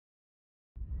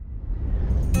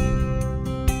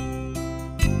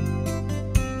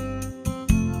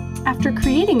After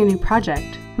creating a new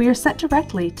project, we are sent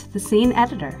directly to the Scene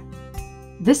Editor.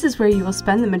 This is where you will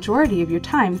spend the majority of your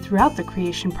time throughout the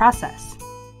creation process.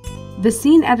 The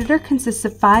Scene Editor consists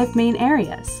of 5 main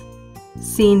areas: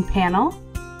 Scene Panel,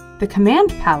 the Command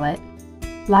Palette,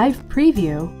 Live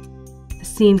Preview, the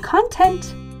Scene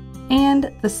Content, and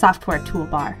the Software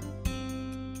Toolbar.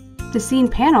 The Scene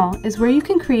Panel is where you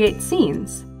can create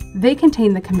scenes. They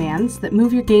contain the commands that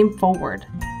move your game forward.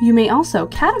 You may also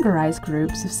categorize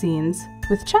groups of scenes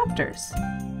with chapters.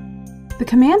 The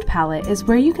Command Palette is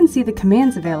where you can see the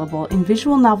commands available in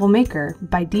Visual Novel Maker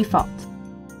by default.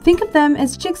 Think of them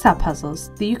as jigsaw puzzles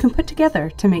that you can put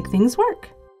together to make things work.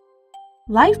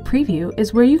 Live Preview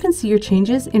is where you can see your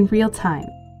changes in real time.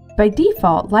 By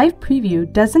default, Live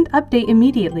Preview doesn't update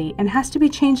immediately and has to be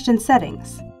changed in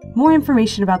settings. More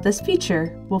information about this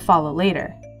feature will follow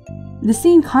later. The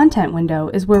Scene Content window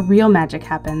is where real magic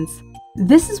happens.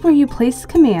 This is where you place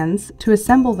commands to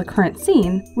assemble the current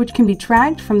scene, which can be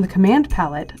dragged from the command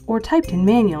palette or typed in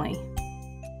manually.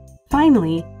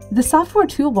 Finally, the Software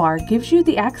Toolbar gives you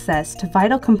the access to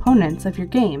vital components of your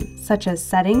game, such as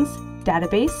settings,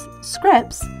 database,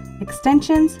 scripts,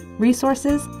 extensions,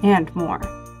 resources, and more.